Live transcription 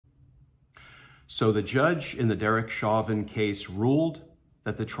So the judge in the Derek Chauvin case ruled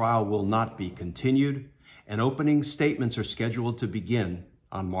that the trial will not be continued, and opening statements are scheduled to begin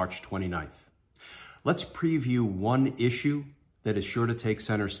on March 29th. Let's preview one issue that is sure to take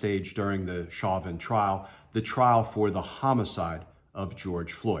center stage during the Chauvin trial, the trial for the homicide of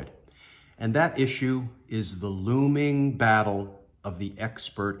George Floyd. And that issue is the looming battle of the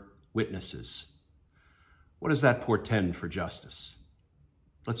expert witnesses. What does that portend for justice?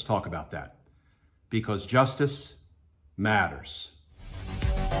 Let's talk about that, because justice matters.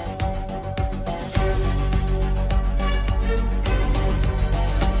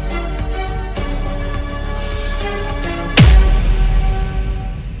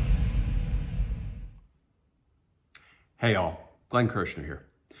 Hey all, Glenn Kirshner here.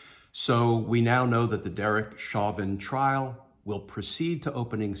 So we now know that the Derek Chauvin trial will proceed to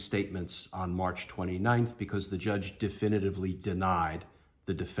opening statements on March 29th because the judge definitively denied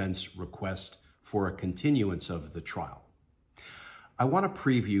the defense request for a continuance of the trial. I want to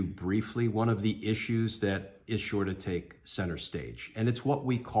preview briefly one of the issues that is sure to take center stage, and it's what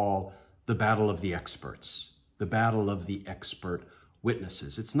we call the battle of the experts, the battle of the expert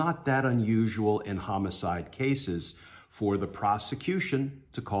witnesses. It's not that unusual in homicide cases for the prosecution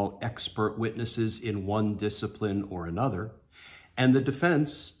to call expert witnesses in one discipline or another, and the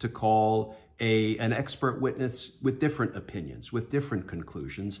defense to call an expert witness with different opinions, with different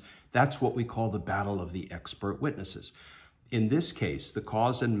conclusions. That's what we call the battle of the expert witnesses. In this case, the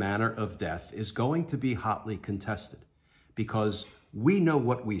cause and manner of death is going to be hotly contested because we know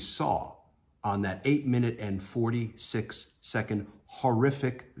what we saw on that 8-minute and 46-second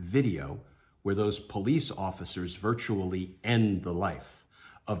horrific video where those police officers virtually end the life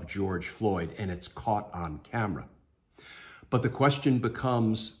of George Floyd, and it's caught on camera. But the question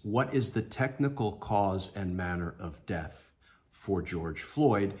becomes, what is the technical cause and manner of death for George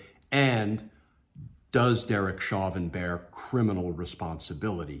Floyd, and does Derek Chauvin bear criminal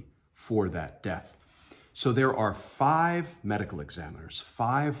responsibility for that death? So there are 5 medical examiners,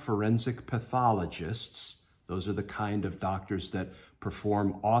 5 forensic pathologists. Those are the kind of doctors that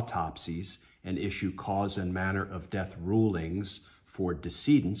perform autopsies and issue cause and manner of death rulings for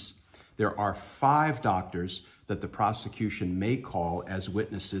decedents. There are 5 doctors that the prosecution may call as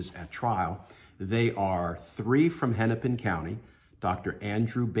witnesses at trial. They are 3 from Hennepin County, Dr.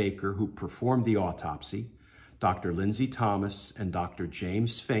 Andrew Baker, who performed the autopsy, Dr. Lindsay Thomas, and Dr.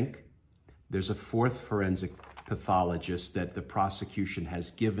 James Fink. There's a 4th forensic pathologist that the prosecution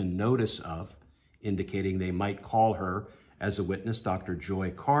has given notice of, indicating they might call her as a witness, Dr.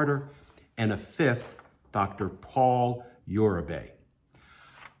 Joy Carter, and a 5th, Dr. Paul Uribe.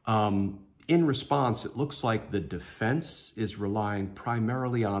 In response, it looks like the defense is relying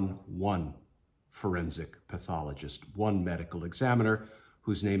primarily on one forensic pathologist, one medical examiner,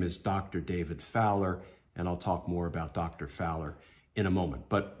 whose name is Dr. David Fowler, and I'll talk more about Dr. Fowler in a moment.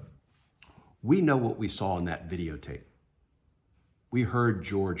 But we know what we saw in that videotape. We heard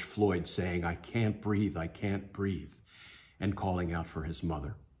George Floyd saying, "I can't breathe, I can't breathe," and calling out for his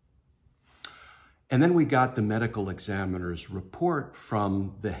mother. And then we got the medical examiner's report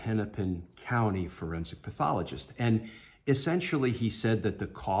from the Hennepin County forensic pathologist. And essentially he said that the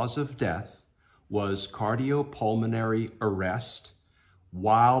cause of death was cardiopulmonary arrest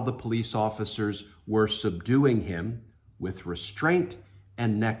while the police officers were subduing him with restraint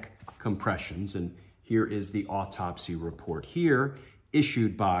and neck compressions. And here is the autopsy report here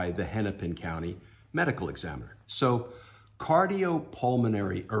issued by the Hennepin County medical examiner. So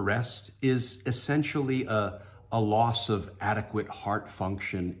cardiopulmonary arrest is essentially a loss of adequate heart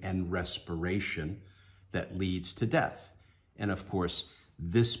function and respiration that leads to death. And of course,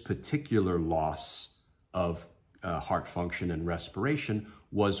 this particular loss of heart function and respiration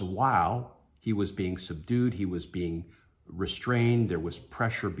was while he was being subdued, he was being restrained, there was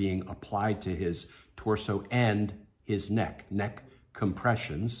pressure being applied to his torso and his neck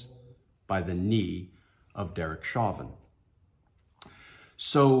compressions by the knee of Derek Chauvin.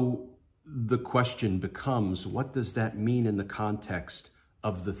 So the question becomes, what does that mean in the context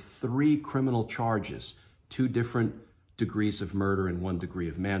of the 3 criminal charges, 2 different degrees of murder and 1 degree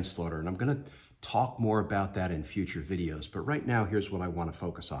of manslaughter? And I'm going to talk more about that in future videos. But right now, here's what I want to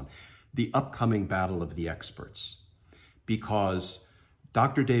focus on: the upcoming battle of the experts. Because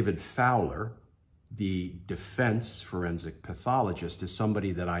Dr. David Fowler, the defense forensic pathologist, is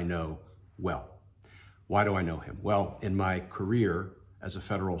somebody that I know well. Why do I know him? Well, in my career as a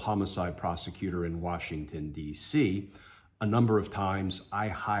federal homicide prosecutor in Washington, D.C., a number of times I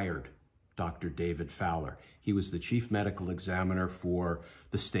hired Dr. David Fowler. He was the chief medical examiner for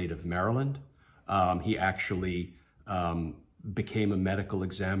the state of Maryland. He actually became a medical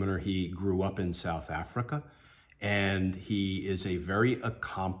examiner. He grew up in South Africa, and he is a very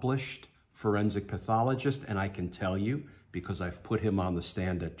accomplished forensic pathologist. And I can tell you, because I've put him on the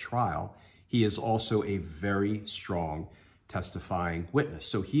stand at trial, he is also a very strong testifying witness.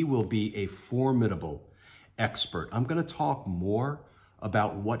 So he will be a formidable expert. I'm going to talk more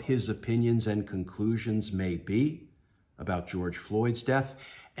about what his opinions and conclusions may be about George Floyd's death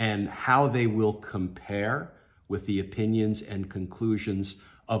and how they will compare with the opinions and conclusions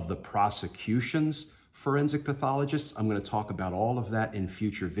of the prosecution's forensic pathologists. I'm going to talk about all of that in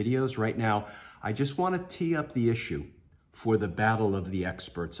future videos. Right now, I just want to tee up the issue for the battle of the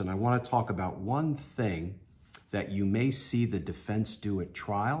experts. And I want to talk about one thing that you may see the defense do at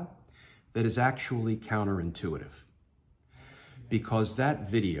trial that is actually counterintuitive. Because that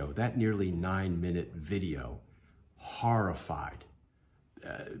video, that nearly 9-minute video, horrified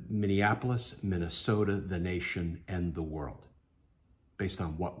Minneapolis, Minnesota, the nation, and the world, based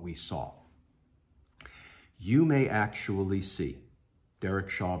on what we saw. You may actually see Derek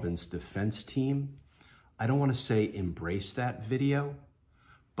Chauvin's defense team, I don't want to say embrace that video,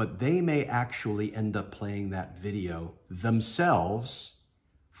 but they may actually end up playing that video themselves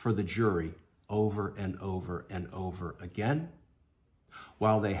for the jury over and over and over again,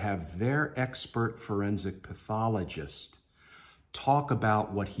 while they have their expert forensic pathologist talk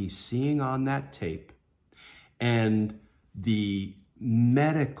about what he's seeing on that tape and the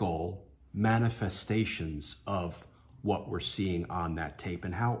medical manifestations of what we're seeing on that tape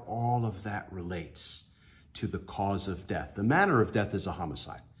and how all of that relates to the cause of death. The manner of death is a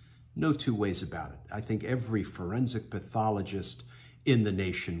homicide. No two ways about it. I think every forensic pathologist in the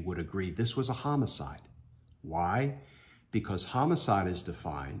nation would agree this was a homicide. Why? Because homicide is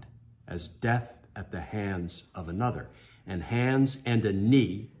defined as death at the hands of another. And hands and a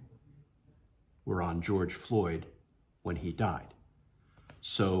knee were on George Floyd when he died.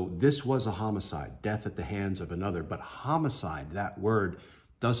 So this was a homicide, death at the hands of another. But homicide, that word,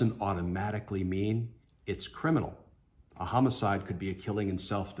 doesn't automatically mean it's criminal. A homicide could be a killing in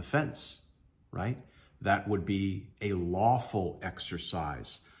self-defense, right? That would be a lawful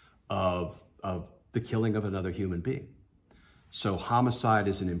exercise of the killing of another human being. So homicide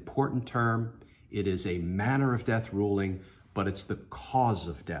is an important term. It is a manner of death ruling, but it's the cause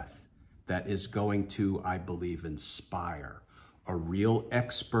of death that is going to, I believe, inspire a real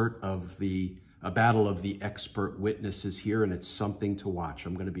expert of a battle of the expert witnesses here, and it's something to watch.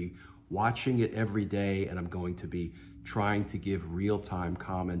 I'm going to be watching it every day, and I'm going to be trying to give real-time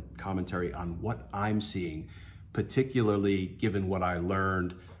commentary on what I'm seeing, particularly given what I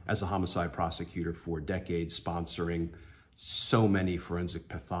learned as a homicide prosecutor for decades, sponsoring so many forensic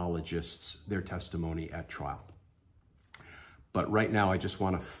pathologists, their testimony at trial. But right now, I just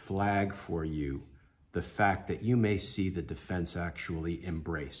want to flag for you the fact that you may see the defense actually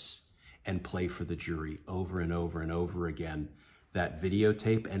embrace and play for the jury over and over and over again that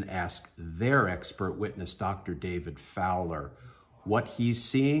videotape and ask their expert witness, Dr. David Fowler, what he's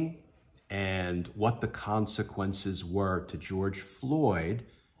seeing and what the consequences were to George Floyd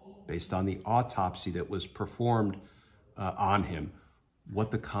based on the autopsy that was performed on him,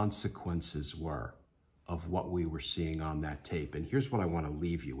 what the consequences were of what we were seeing on that tape. And here's what I want to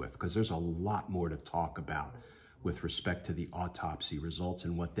leave you with, because there's a lot more to talk about with respect to the autopsy results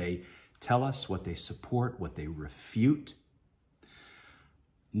and what they tell us, what they support, what they refute.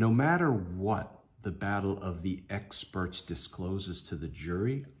 No matter what the battle of the experts discloses to the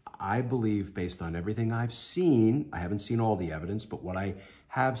jury, I believe, based on everything I've seen, I haven't seen all the evidence, but what I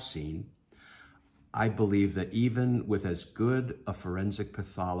have seen, I believe that even with as good a forensic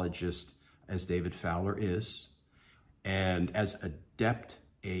pathologist as David Fowler is, and as adept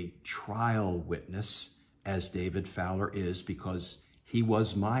a trial witness as David Fowler is, because he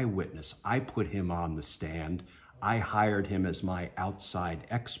was my witness. I put him on the stand. I hired him as my outside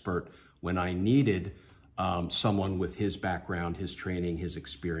expert when I needed someone with his background, his training, his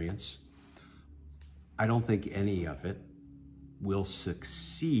experience. I don't think any of it will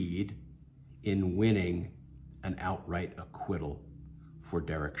succeed in winning an outright acquittal for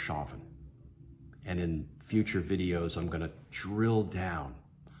Derek Chauvin. And in future videos, I'm going to drill down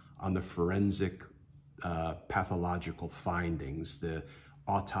on the forensic pathological findings, the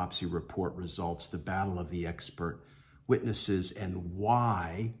autopsy report results, the battle of the expert witnesses, and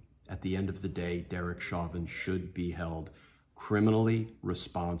why, at the end of the day, Derek Chauvin should be held criminally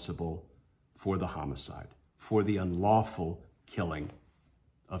responsible for the homicide, for the unlawful killing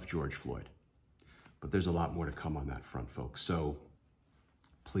of George Floyd. But there's a lot more to come on that front, folks. So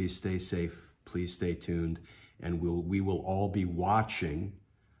please stay safe, please stay tuned, and we will all be watching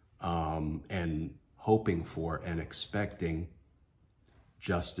and hoping for and expecting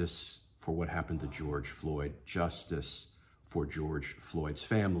justice for what happened to George Floyd, justice for George Floyd's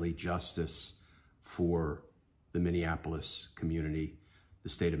family, justice for the Minneapolis community, the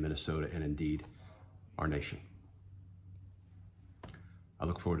state of Minnesota, and indeed our nation. I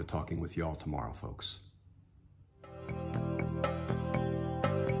look forward to talking with you all tomorrow, folks.